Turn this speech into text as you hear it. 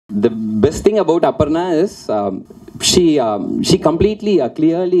The best thing about Aparna is she completely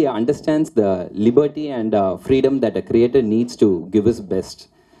clearly understands the liberty and freedom that a creator needs to give his best.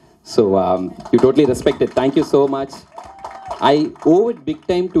 So you totally respect it. Thank you so much. I owe it big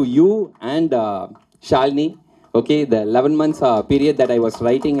time to you and Shalini. Okay, the 11 months period that I was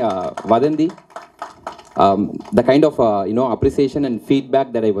writing Vathanthi, the kind of appreciation and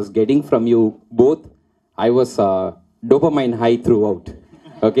feedback that I was getting from you both, I was dopamine high throughout.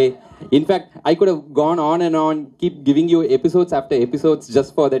 Okay, in fact, I could have gone on and on, keep giving you episodes after episodes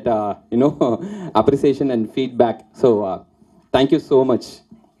just for that appreciation and feedback. So thank you so much.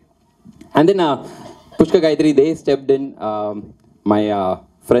 And then Pushka Gayatri, they stepped in. My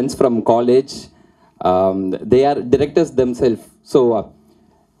friends from college, they are directors themselves. So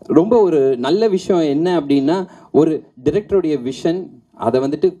ரொம்ப ஒரு நல்ல விஷயம் என்ன அப்படின்னா, ஒரு டிரெக்டருடைய vision அதை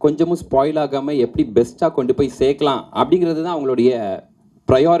வந்துட்டு கொஞ்சமும் ஸ்பாயில் ஆகாமல் எப்படி பெஸ்ட்டாக கொண்டு போய் சேர்க்கலாம் அப்படிங்கிறது தான் அவங்களுடைய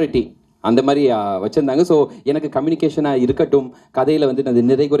ப்ரையாரிட்டி. அந்த மாதிரி வச்சுருந்தாங்க. ஸோ எனக்கு கம்யூனிகேஷனாக இருக்கட்டும், கதையில் வந்துட்டு அந்த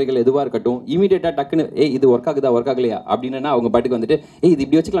நிறைகுறைகள் எதுவாக இருக்கட்டும், இமீடியட்டாக டக்குன்னு இது ஒர்க் ஆகுதா ஒர்க் ஆகலையா அப்படின்னா அவங்க பாட்டுக்கு வந்துட்டு இது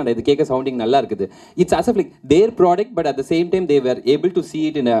இப்படி வச்சுக்கலாம், இது கேட்க சவுண்டிங் நல்லா இருக்குது. It's as like there product, but at the same time they were able to see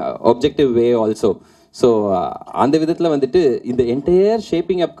it in a objective way also. So அந்த விதத்தில் வந்துட்டு இந்த என்டையர்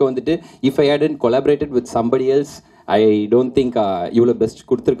ஷேப்பிங் அப்க்கு வந்துட்டு if I had collaborated with somebody else, I don't think இவ்வளோ best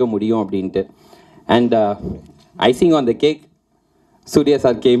கொடுத்துருக்க முடியும் அப்படின்ட்டு. And icing on the cake, Surya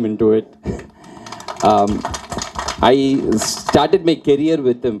sir came into it. I started my career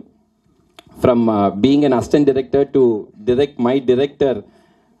with him from being an assistant director to direct my director.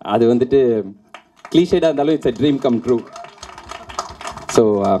 அது வந்துட்டு கிளீஷேடாக இருந்தாலும் it's a dream come true. So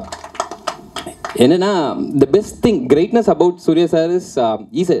என்னன்னா, the best thing, greatness about Surya sir is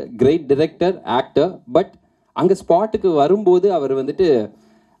he's a great director, actor, but அங்கே ஸ்பாட்டுக்கு வரும்போது அவர் வந்துட்டு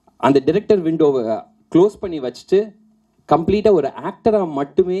அந்த director விண்டோவை க்ளோஸ் பண்ணி வச்சுட்டு கம்ப்ளீட்டாக ஒரு ஆக்டராக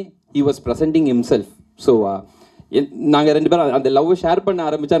மட்டுமே he was presenting himself. So நாங்கள் ரெண்டு பேரும் அந்த லவ்வை ஷேர் பண்ண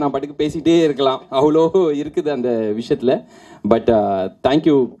ஆரம்பித்தா நான் பாட்டுக்கு பேசிகிட்டே இருக்கலாம், அவ்வளோ இருக்குது அந்த விஷயத்தில். But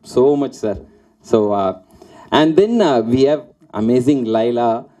thank you so much sir. So and then we have amazing Laila,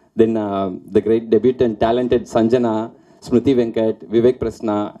 then the great debutant talented Sanjana, Smriti Venkat, Vivek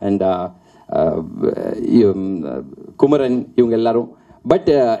Prasna and Kumaran, இவங்க எல்லாரும். பட்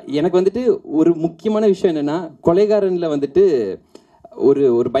எனக்கு வந்துட்டு ஒரு முக்கியமான விஷயம் என்னென்னா, கொலைகாரனில் வந்துட்டு ஒரு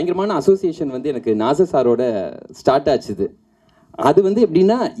ஒரு பயங்கரமான அசோசியேஷன் வந்து எனக்கு நாசர் சாரோட ஸ்டார்ட் ஆச்சுது. அது வந்து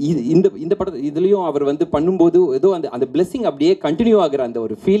எப்படின்னா, இந்த இந்த படத்தை இதுலேயும் அவர் வந்து பண்ணும்போது ஏதோ அந்த அந்த பிளெஸ்ஸிங் அப்படியே கண்டினியூ ஆகிற அந்த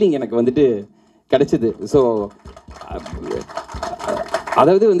ஒரு ஃபீலிங் எனக்கு வந்துட்டு கிடைச்சிது. ஸோ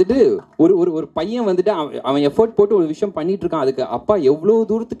அதாவது வந்துட்டு ஒரு ஒரு ஒரு பையன் வந்துட்டு அவன் எஃபர்ட் போட்டு ஒரு விஷயம் பண்ணிட்டு இருக்கான், அதுக்கு அப்பா எவ்வளோ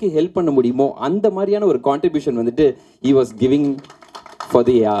தூரத்துக்கு ஹெல்ப் பண்ண முடியுமோ அந்த மாதிரியான ஒரு கான்ட்ரிபியூஷன் வந்துட்டு he was giving for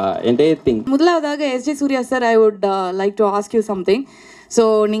the entire thing. முதலாவதாக sjsurya sir, I would like to ask you something. So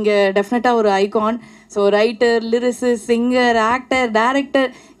நீங்கள் டெஃபினட்டாக ஒரு icon. So writer, lyricist, singer, actor, director,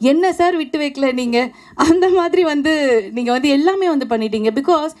 என்ன சார் விட்டு வைக்கல நீங்கள்? அந்த மாதிரி வந்து நீங்கள் வந்து எல்லாமே வந்து பண்ணிட்டீங்க.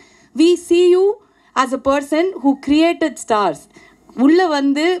 Because we see you as a person who created stars. உள்ளே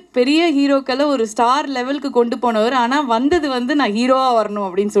வந்து பெரிய ஹீரோக்களை ஒரு ஸ்டார் லெவலுக்கு கொண்டு போனவர். ஆனால் வந்தது வந்து நான் ஹீரோவாக வரணும்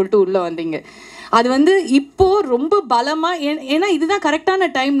அப்படின்னு சொல்லிட்டு உள்ளே வந்தீங்க. அது வந்து இப்போது ரொம்ப பலமாக, ஏன்னா இதுதான் கரெக்டான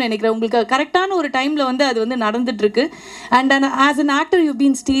டைம் நினைக்கிறேன். உங்களுக்கு கரெக்டான ஒரு டைமில் வந்து அது வந்து நடந்துட்டுருக்கு. And as an actor you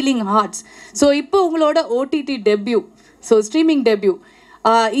been stealing hearts. So இப்போ உங்களோட OTT debut, so streaming debut,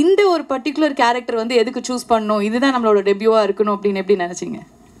 இந்த ஒரு பர்டிகுலர் கேரக்டர் வந்து எதுக்கு சூஸ் பண்ணணும், இதுதான் நம்மளோட டெபியூவாக இருக்கணும் அப்படின்னு எப்படி நினச்சிங்க?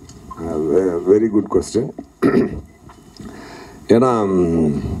 Very good question. ஏன்னா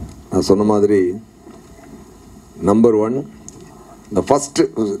நான் சொன்ன மாதிரி நம்பர் ஒன், இந்த ஃபஸ்ட்டு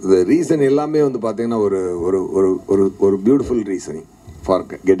ரீசன் எல்லாமே வந்து பார்த்தீங்கன்னா ஒரு ஒரு ஒரு ஒரு ஒரு beautiful reasoning for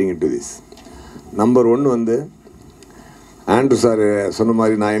getting in to this. Number one வந்து ஆண்ட்ரூ சார் சொன்ன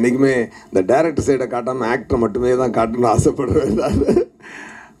மாதிரி, நான் என்றைக்குமே இந்த டைரக்டர் சைடை காட்டாமல் ஆக்டரை மட்டுமே தான் காட்டணும்னு ஆசைப்படுவேன் நான்.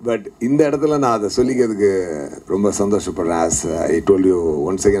 பட் இந்த இடத்துல நான் அதை சொல்லிக்கிறதுக்கு ரொம்ப சந்தோஷப்படுறேன். As I told you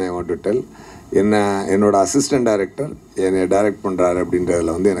once again I want to tell, என்னோட அசிஸ்டன்ட் டைரக்டர் என்னை டைரக்ட் பண்ணுறாரு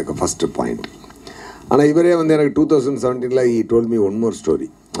அப்படின்றதுல வந்து எனக்கு ஃபஸ்ட்டு பாயிண்ட். ஆனால் இவரே வந்து எனக்கு 2017 he told me one more story.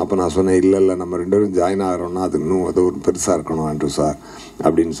 அப்போ நான் சொன்னேன், இல்லை நம்ம ரெண்டு பேரும் ஜாயின் ஆகிறோன்னா அது இன்னும் அது ஒரு பெருசாக இருக்கணும் ஆண்ட்ரூ சார்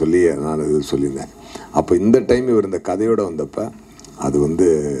அப்படின்னு சொல்லி நான் இது சொல்லியிருந்தேன். அப்போ இந்த டைம் இவர் இந்த கதையோடு வந்தப்போ அது வந்து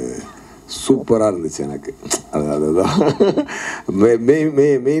சூப்பராக இருந்துச்சு எனக்கு. அதுதான்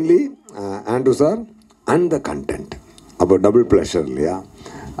mainly Andrew sir and the content. அப்போ டபுள் ப்ளஷர் இல்லையா?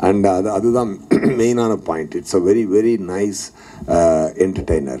 அண்ட் அதுதான் மெயினான point. It's a very very nice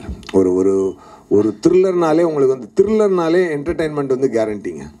entertainer. ஒரு ஒரு ஒரு த்ரில்லர்னாலே உங்களுக்கு வந்து த்ரில்லர்னாலே என்டர்டெயின்மெண்ட் வந்து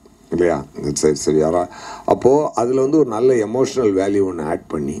கேரண்டிங்க இல்லையா? சரி யாரா அப்போது அதில் வந்து ஒரு நல்ல எமோஷ்னல் வேல்யூ ஒன்று ஆட்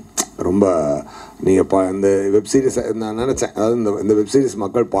பண்ணி ரொம்ப நீங்கள் இந்த வெப்சீரிஸ் நான் நினச்சேன், அதாவது இந்த வெப்சீரிஸ்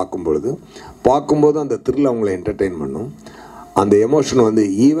மக்கள் பார்க்கும்போது அந்த த்ரில் அவங்கள என்டர்டெயின் பண்ணும். அந்த எமோஷன் வந்து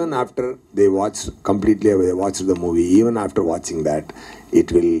even after they watch completely watch the movie, even after வாட்சிங் that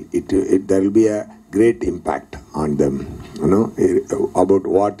there will be a great impact on them, about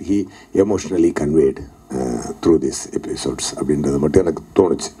what he emotionally conveyed through these episodes அப்படின்றது மட்டும் எனக்கு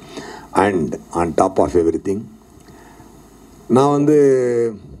தோணுச்சு. And on top of every thing, நான் வந்து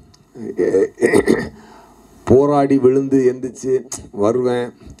போராடி விழுந்து எந்திரிச்சு வருவேன்.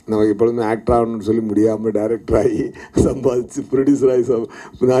 நமக்கு எப்பொழுதுமே ஆக்டர் ஆகணும்னு சொல்லி முடியாமல் டைரக்டர் ஆகி சம்பாதிச்சு ப்ரொடியூசர் ஆகி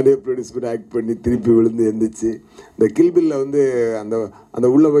நானே ப்ரொடியூஸ் பண்ணி ஆக்ட் பண்ணி திருப்பி விழுந்து எந்திரிச்சு இந்த கில்பில்ல வந்து அந்த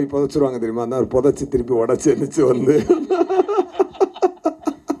உள்ளே போய் புதைச்சிருவாங்க தெரியுமா, அந்த புதைச்சி திருப்பி உடச்சி எந்திரிச்சு வந்து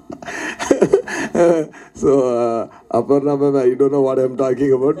ஸோ அப்புறம் நம்ம I don't know what I am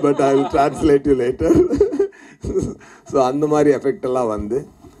talking about, but I will translate you later. So அந்த மாதிரி எஃபெக்ட் எல்லாம் வந்து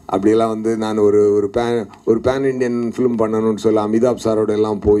அப்படியெல்லாம் வந்து நான் ஒரு பேன் இண்டியன் ஃபிலிம் பண்ணணும்னு சொல்லி அமிதாப் சாரோட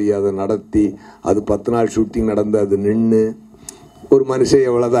எல்லாம் போய் அதை நடத்தி அது 10 நாள் ஷூட்டிங் நடந்து அது நின்று ஒரு மனுஷன்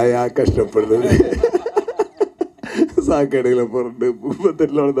எவ்வளோதாயா கஷ்டப்படுறது, சாக்கடையில் போகிறது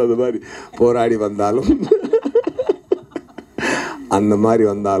 38 வந்து அது மாதிரி போராடி வந்தாலும் அந்த மாதிரி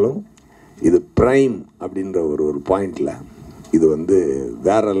வந்தாலும் இது ப்ரைம் அப்படின்ற ஒரு பாயிண்டில் இது வந்து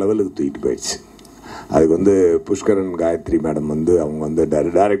வேறு லெவலுக்கு தூக்கிட்டு போயிடுச்சு. அதுக்கு வந்து புஷ்கரன் காயத்ரி மேடம் வந்து அவங்க வந்து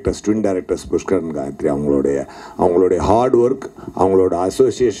directors, twin directors Pushkaran Gayatri, அவங்களுடைய ஹார்ட் ஒர்க், அவங்களோட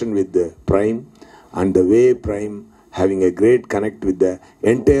association with prime and the way prime having a great connect with the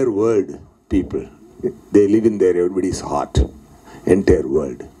entire world people, they live in there everybody's heart, entire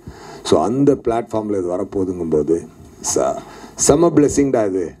world. So அந்த பிளாட்ஃபார்மில் இது வரப்போகுதுங்கும்போது செம பிளெஸிங்டா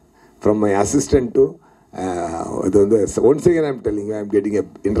இது. ஃப்ரம் மை அசிஸ்டன்ட் டு இது வந்து once again I'm telling you I'm getting a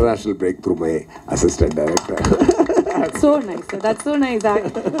international break through my assistant director. That's so nice sir, that's so nice.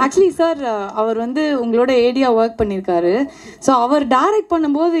 Actually sir, அவர் வந்து உங்களோட ஏடியா work பண்ணியிருக்காரு. ஸோ அவர் டைரக்ட்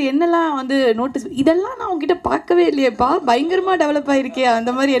பண்ணும்போது என்னெல்லாம் வந்து நோட்டீஸ், இதெல்லாம் நான் உங்ககிட்ட பார்க்கவே இல்லையேப்பா, பயங்கரமாக டெவலப் ஆகிருக்கே,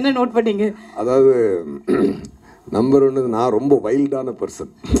 அந்த மாதிரி என்ன நோட் பண்ணீங்க? அதாவது நம்பர் ஒன்று, நான் ரொம்ப வைல்டான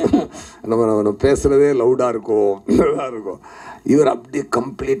பர்சன். நம்ம பேசுகிறதே லவுடாக இருக்கும். இவர் அப்படியே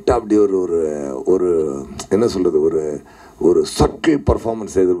கம்ப்ளீட்டாக அப்படி ஒரு என்ன சொல்கிறது, ஒரு சட்டில்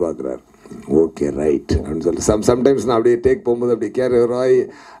பர்ஃபார்மன்ஸ் எதிர்பார்க்குறாரு. ஓகே ரைட் அப்படின்னு சொல்லிட்டு சம்டைம்ஸ் நான் அப்படியே டேக் போகும்போது அப்படியே கேரவாய்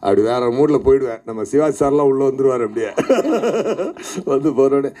அப்படி வேற மூடில் போயிடுவேன். நம்ம சிவாஜி சார்லாம் உள்ளே வந்துடுவார், அப்படியே வந்து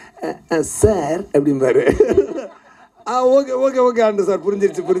போகிறோட சார் அப்படிம்பாரு. ஓகே ஓகே ஓகே ஆண்டு சார்,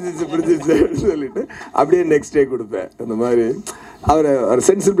 புரிஞ்சிருச்சு அப்படின்னு சொல்லிட்டு அப்படியே நெக்ஸ்ட் டே கொடுப்பேன். அந்த மாதிரி அவர்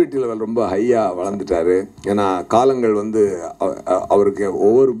சென்சிபிலிட்டி லெவல் ரொம்ப ஹையாக வளர்ந்துட்டாரு. ஏன்னா காலங்கள் வந்து அவருக்கு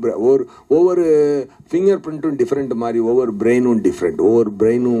ஒவ்வொரு ஃபிங்கர் பிரிண்ட்டும் டிஃப்ரெண்ட் மாதிரி, ஒவ்வொரு பிரெயினும் டிஃப்ரெண்ட், ஒவ்வொரு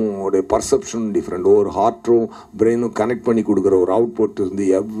பிரெயினும் உடைய பர்செப்ஷனும் டிஃப்ரெண்ட், ஒவ்வொரு ஹார்ட்டும் பிரெயினும் கனெக்ட் பண்ணி கொடுக்குற ஒரு அவுட்புட் வந்து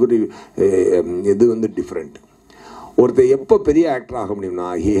இது வந்து டிஃப்ரெண்ட். ஒருத்தர் எப்போ பெரிய ஆக்டர் ஆக முடியும்னா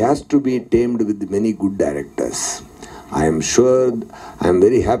he has to be tamed with many good directors. I am sure, I am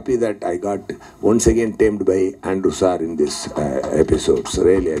very happy that I got once again tamed by Andrew sir in this episodes.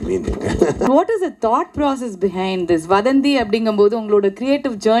 Really, I mean it. What is the thought process behind this? Vathanthi அப்படிங்கும்போது உங்களோட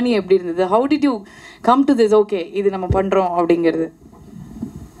creative journey எப்படி இருந்தது? How did you come to this? Okay, இது நம்ம பண்றோம் அப்படிங்கிறது.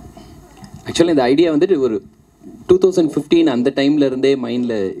 Actually இந்த idea வந்துட்டு ஒரு 2015 அந்த டைம்ல இருந்தே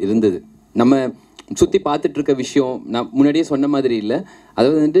மைண்ட்ல இருந்தது. நம்ம சுற்றி பார்த்துட்டு இருக்க விஷயம் நான் முன்னாடியே சொன்ன மாதிரி இல்லை.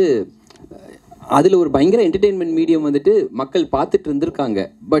 அதாவது வந்துட்டு அதில் ஒரு பயங்கர என்டர்டெயின்மெண்ட் மீடியம் வந்துட்டு மக்கள் பார்த்துட்டு இருந்திருக்காங்க.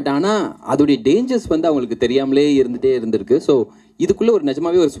 பட் ஆனால் அதோடைய டேஞ்சர்ஸ் வந்து அவங்களுக்கு தெரியாமலே இருந்திருக்கு. ஸோ இதுக்குள்ளே ஒரு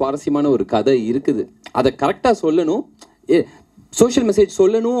நிஜமாவே ஒரு சுவாரஸ்யமான ஒரு கதை இருக்குது. அதை கரெக்டாக சொல்லணும், சோஷியல் மெசேஜ்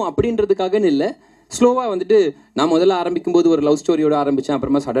சொல்லணும் அப்படின்றதுக்காகன்னு இல்லை. ஸ்லோவாக வந்துட்டு நான் முதல்ல ஆரம்பிக்கும் போது ஒரு லவ் ஸ்டோரியோட ஆரம்பித்தேன்.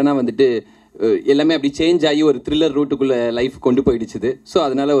 அப்புறமா சடனாக வந்துட்டு எல்லாமே அப்படி சேஞ்ச் ஆகி ஒரு த்ரில்லர் ரூட்டுக்குள்ளே லைஃப் கொண்டு போயிடுச்சுது. ஸோ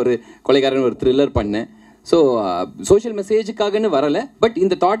அதனால் ஒரு கொலைகாரன் ஒரு த்ரில்லர் பண்ணேன். ஸோ சோஷியல் மெசேஜுக்காகன்னு வரலை, பட்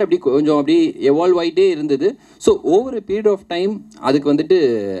இந்த தாட் அப்படி கொஞ்சம் அப்படி எவால்வ் ஆகிட்டே இருந்தது. So over a period of time அதுக்கு வந்துட்டு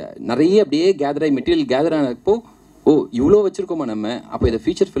நிறைய அப்படியே மெட்டீரியல் கேதர் ஆனப்போ, இவ்வளோ வச்சுருக்கோமா நம்ம, அப்போ இதை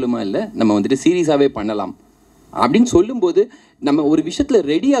ஃபீச்சர் ஃபிலிமாக இல்லை, நம்ம வந்துட்டு சீரியஸாகவே பண்ணலாம் அப்படின்னு சொல்லும்போது, நம்ம ஒரு விஷயத்தில்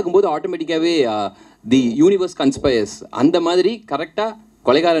ரெடி ஆகும்போது ஆட்டோமேட்டிக்காகவே தி யூனிவர்ஸ் கன்ஸ்பயர்ஸ் அந்த மாதிரி கரெக்டாக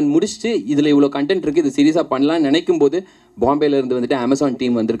கொலைகாரன் முடிச்சுட்டு இதில் இவ்வளோ கண்டென்ட் இருக்குது, இது சீரியஸாக பண்ணலான்னு நினைக்கும் போது பாம்பேலேருந்து வந்துட்டு அமேசான்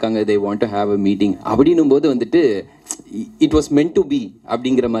டீம் வந்திருக்காங்க, they want to have a meeting அப்படின்னும் போது வந்துட்டு it was meant to be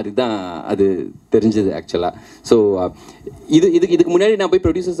அப்படிங்கிற மாதிரி தான் அது தெரிஞ்சது ஆக்சுவலாக. ஸோ இதுக்கு முன்னாடி நான் போய்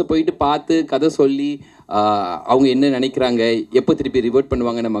ப்ரொடியூசர்ஸை போயிட்டு பார்த்து கதை சொல்லி அவங்க என்ன நினைக்கிறாங்க, எப்போ திருப்பி ரிவர்ட்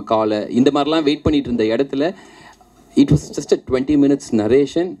பண்ணுவாங்க நம்ம காலை, இந்த மாதிரிலாம் வெயிட் பண்ணிட்டு இருந்த இடத்துல it was just a 20 minutes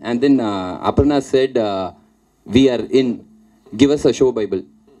narration and then Aparna said we are in, give us a show bible.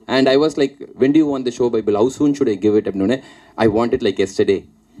 And I was like, when do you want the show bible, how soon should I give it? I want it like yesterday.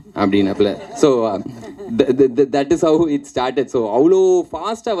 அப்படின்னாப்புல. So that is how it started. So அவ்வளோ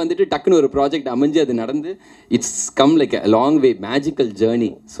ஃபாஸ்ட்டாக வந்துட்டு டக்குன்னு ஒரு project அமைஞ்சு அது நடந்து it's come like a long way magical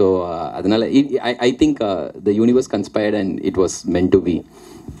journey. So அதனால I think the universe கன்ஸ்பயர்ட் and it was meant to be.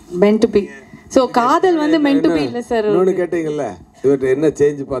 Meant to be. So காதல் வந்து மென்ட் டு பி இல்லை சார். இன்னொன்று கேட்டீங்கல்ல, இவர்கிட்ட என்ன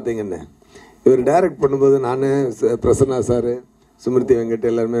சேஞ்ச் பார்த்தீங்கன்னு. இவர் டைரக்ட் பண்ணும்போது நான், பிரசன்னா சார், சுமிருதி வெங்கட்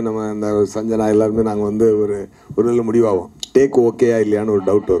எல்லாருமே, நம்ம இந்த சஞ்சனா எல்லாருமே நாங்கள் வந்து ஒரு நல்ல முடிவாகும். டேக் ஓகேயா இல்லையான்னு ஒரு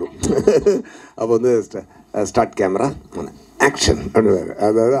டவுட் வரும். அப்போ வந்து ஸ்டார்ட் கேமரா ஆக்ஷன் அப்படின்னு,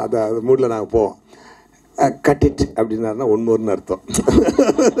 அதாவது அது மூடில் நாங்கள் போவோம். கட் இட் அப்படின்னாருன்னா ஒன் மோர்னு அர்த்தம்.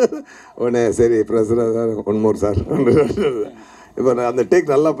 உடனே சரி Prasanna sir one more sir. இப்போ அந்த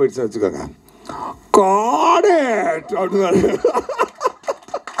டேக் நல்லா போயிடுச்சுன்னு வச்சுக்கோங்க. காடேட் அப்படின்னு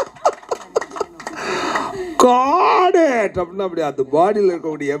காடேட் அப்படின்னா அப்படி அந்த பாடியில்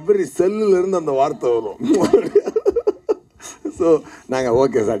இருக்கக்கூடிய எவ்ரி செல்லுல இருந்து அந்த வார்த்தை வரும். ஸோ நாங்கள்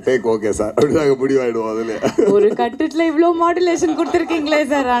okay sir, take okay sir அப்படி நாங்கள் முடிவாயிடுவோம். அதில் ஒரு கட்டத்தில் இவ்வளோ மாடுலேஷன் கொடுத்துருக்கீங்களே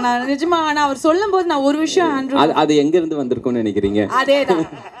சார். ஆனால் நிஜமா, ஆனால் அவர் சொல்லும் போது நான் ஒரு விஷயம் அது எங்கேருந்து வந்திருக்கும்னு நினைக்கிறீங்க?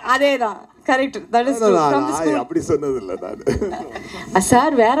 அதேதான் கரெக்ட். தட் இஸ் அப்படி சொன்னது இல்லை நான்.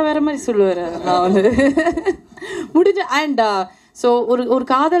 சார் வேற மாதிரி சொல்லுவார். நான் வந்து முடிஞ்ச அண்ட் ஸோ ஒரு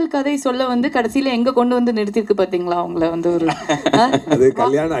காதல் கதை சொல்ல வந்து கடைசியில எங்க கொண்டு வந்து நிறுத்திருக்கு பாத்தீங்களா உங்களை வந்து ஒரு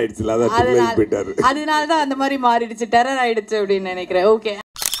கல்யாணம் ஆயிடுச்சு, அதனாலதான் அந்த மாதிரி மாறிடுச்சு, டெரர் ஆயிடுச்சு அப்படின்னு நினைக்கிறேன். ஓகே.